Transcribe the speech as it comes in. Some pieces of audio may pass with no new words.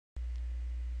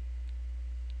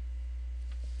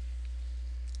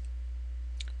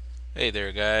Hey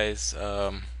there, guys.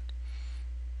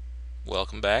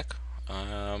 Welcome back.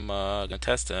 I'm going to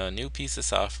test a new piece of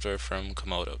software from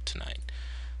Comodo tonight.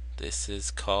 This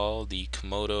is called the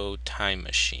Comodo Time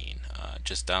Machine.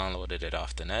 Just downloaded it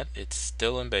off the net. It's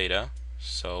still in beta,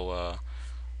 so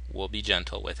we'll be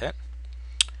gentle with it.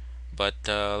 But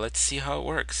let's see how it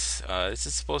works. This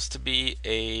is supposed to be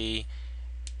the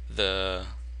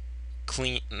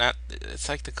clean, not, it's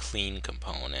like the clean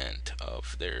component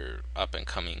of their up and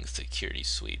coming security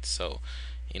suite. So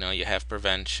you have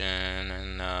prevention,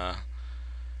 and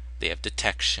they have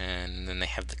detection, and then they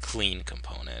have the clean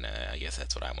component. I guess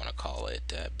that's what I want to call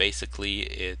it. Basically,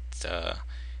 it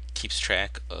keeps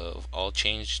track of all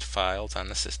changed files on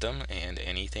the system and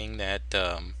anything that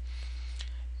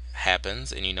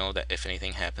happens. And you know that if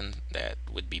anything happened that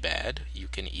would be bad, you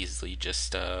can easily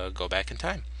just go back in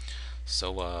time.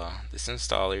 So this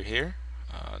installer here,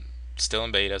 still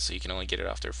in beta, so you can only get it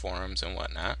off their forums and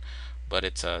whatnot. But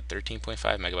it's 13.5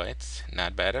 megabytes,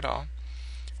 not bad at all.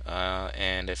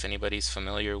 And if anybody's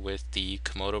familiar with the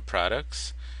Comodo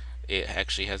products, it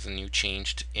actually has a new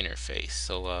changed interface.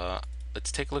 So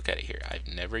let's take a look at it here. I've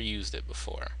never used it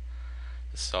before.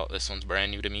 This one's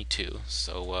brand new to me too.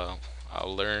 So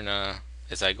I'll learn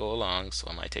as I go along. So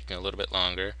it might take me a little bit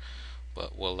longer,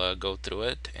 but we'll go through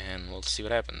it and we'll see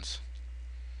what happens.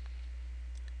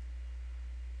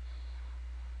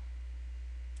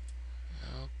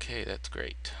 Okay, that's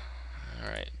great.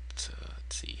 Alright, let's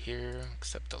see here.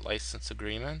 Accept the license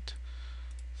agreement.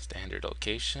 Standard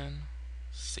location.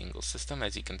 Single system.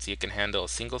 As you can see, it can handle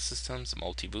single systems,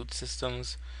 multi-boot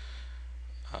systems,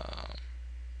 um,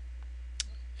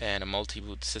 and a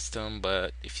multi-boot system.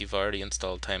 But if you've already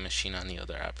installed Time Machine on the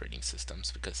other operating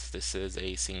systems, because this is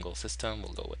a single system,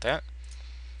 we'll go with that.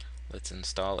 Let's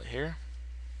install it here.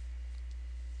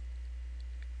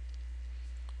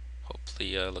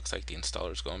 Hopefully, looks like the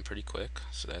installer's going pretty quick,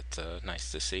 so that's nice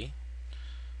to see.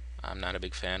 I'm not a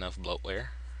big fan of bloatware,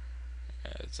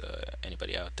 as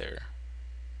anybody out there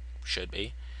should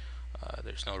be.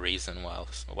 There's no reason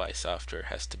why software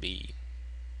has to be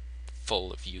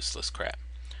full of useless crap.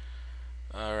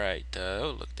 Alright,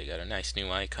 oh look, they got a nice new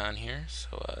icon here,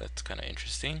 so that's kind of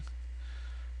interesting.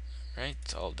 Alright,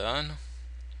 it's all done.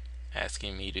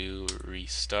 Asking me to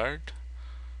restart,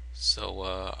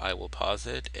 so I will pause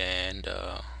it and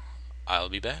I'll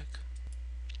be back.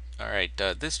 Alright,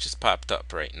 this just popped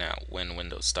up right now when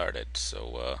Windows started,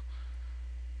 so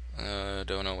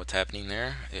don't know what's happening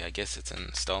there. I guess it's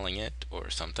installing it or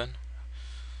something.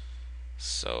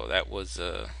 So that was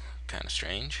kind of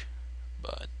strange,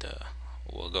 but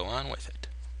we'll go on with it,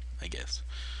 I guess.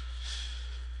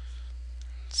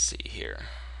 Let's see here.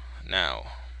 Now,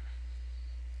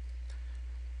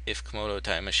 if Comodo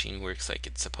Time Machine works like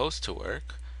it's supposed to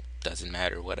work, doesn't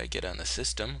matter what I get on the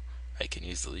system, I can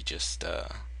easily just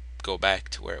go back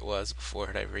to where it was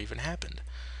before it ever even happened.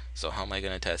 So how am I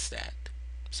going to test that?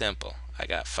 Simple. I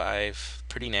got 5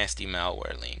 pretty nasty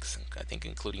malware links, I think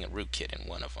including a rootkit in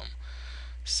one of them.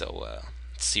 So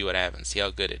let's see what happens, see how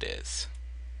good it is.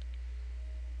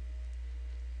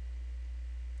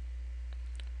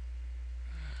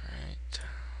 Alright.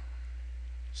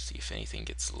 See if anything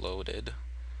gets loaded.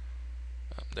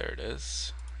 Oh, there it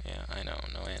is. Yeah, I know,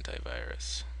 no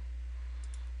antivirus.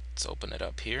 Let's open it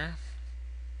up here.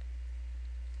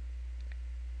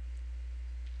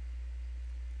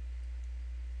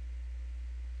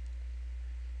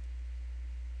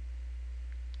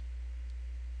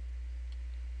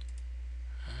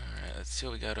 Alright, let's see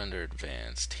what we got under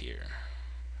advanced here.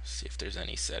 See if there's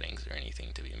any settings or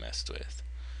anything to be messed with.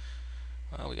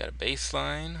 Well, we got a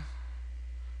baseline.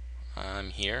 I'm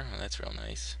here. Well, that's real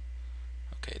nice.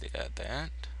 Okay, they got that.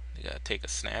 They got to take a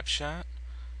snapshot.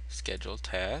 Schedule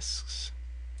tasks.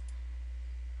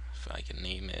 If I can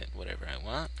name it whatever I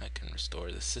want, I can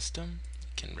restore the system.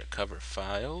 Can recover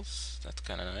files. That's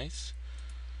kind of nice.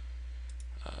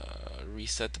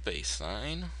 Reset the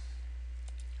baseline.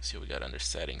 See what we got under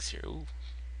settings here. Ooh,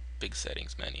 big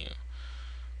settings menu.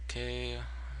 Okay,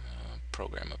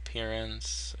 program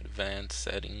appearance, advanced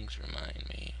settings, remind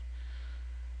me.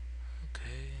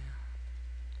 Okay,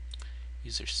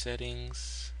 user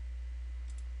settings,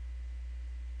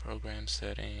 program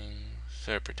settings,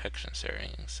 protection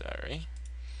settings, sorry.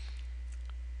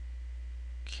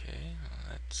 Okay,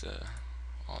 well, that's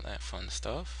all that fun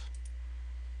stuff.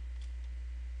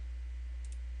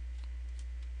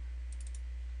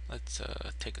 Let's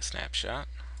take a snapshot,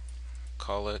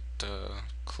 call it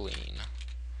clean.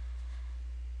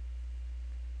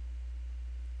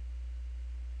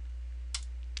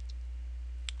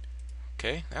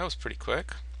 Okay, that was pretty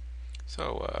quick.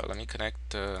 So let me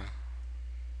connect to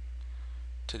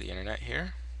the internet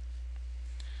here.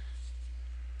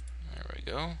 we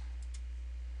go.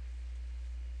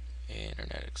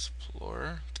 Internet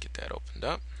Explorer. Let's get that opened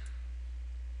up.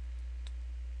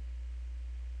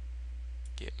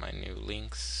 Get my new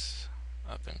links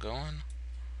up and going.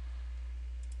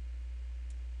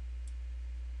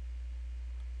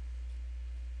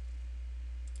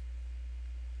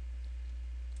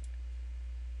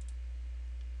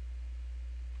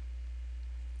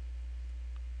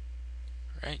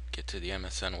 Right, get to the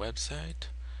MSN website.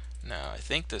 Now I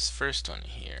think this first one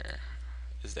here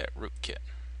is that rootkit.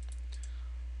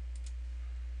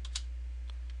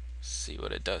 See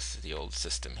what it does to the old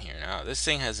system here. Now this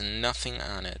thing has nothing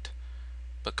on it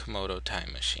but Comodo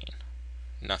Time Machine.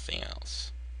 Nothing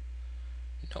else.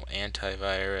 No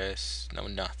antivirus, no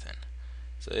nothing.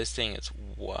 So this thing is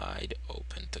wide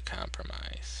open to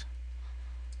compromise.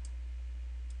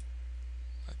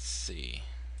 Let's see.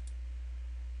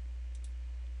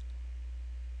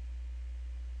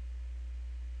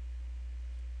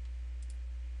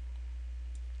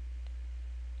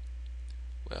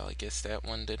 Well, I guess that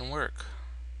one didn't work.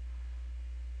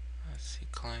 Let's see,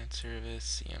 client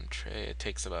service, CM tray. It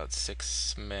takes about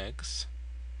 6 megs.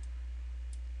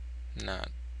 Not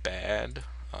bad.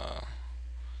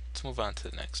 Let's move on to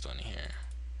the next one here.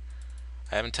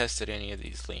 I haven't tested any of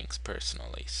these links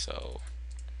personally, so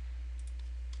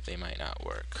they might not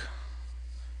work.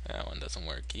 That one doesn't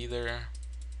work either.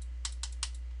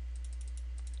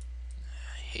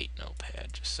 I hate Notepad,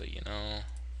 just so you know.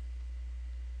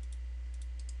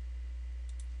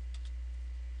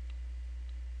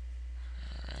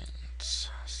 Alright, let's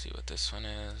see what this one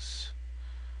is.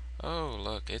 Oh,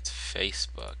 look, it's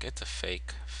Facebook. It's a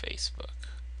fake Facebook.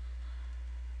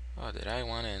 Oh, did I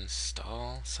want to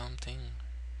install something?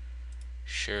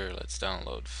 Sure, let's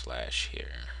download Flash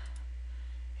here.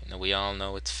 And we all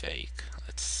know it's fake.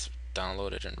 Let's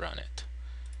download it and run it.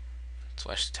 Let's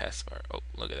watch the taskbar. Oh,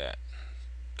 look at that.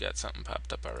 Got something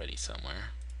popped up already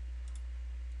somewhere.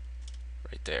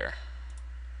 Right there.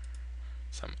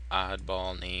 Some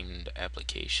oddball named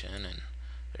application, and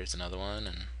there's another one,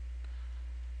 and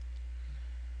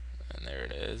there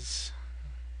it is.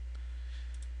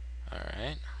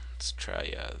 Alright, let's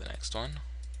try the next one.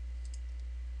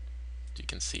 You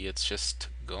can see it's just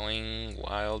going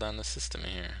wild on the system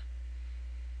here.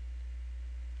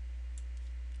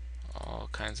 All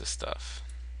kinds of stuff.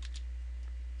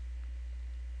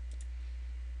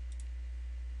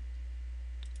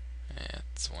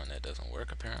 It's one that doesn't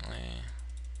work apparently.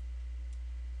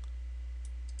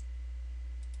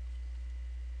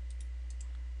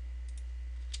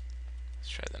 Let's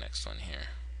try the next one here.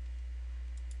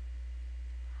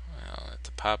 Well, it's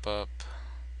a pop-up.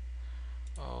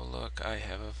 Oh look, I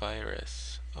have a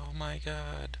virus. Oh my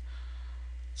god.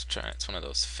 Let's try. It's one of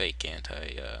those fake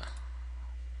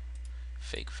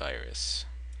fake virus,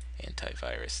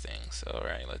 antivirus things.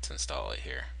 Alright, let's install it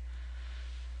here.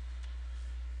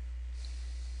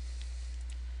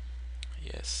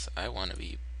 Yes, I want to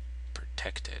be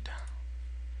protected.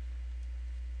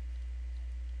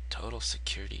 Total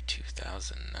Security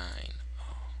 2009.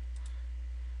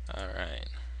 Oh. Alright.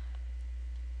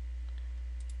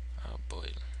 Oh boy,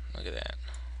 look at that.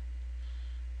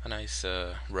 A nice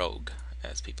rogue,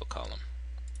 as people call them.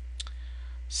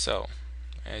 So,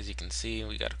 as you can see,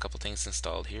 we got a couple things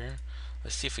installed here.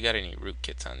 Let's see if we got any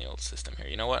rootkits on the old system here.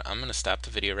 You know what? I'm going to stop the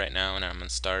video right now and I'm going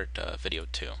to start video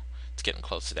 2. It's getting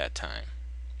close to that time.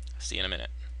 See you in a minute.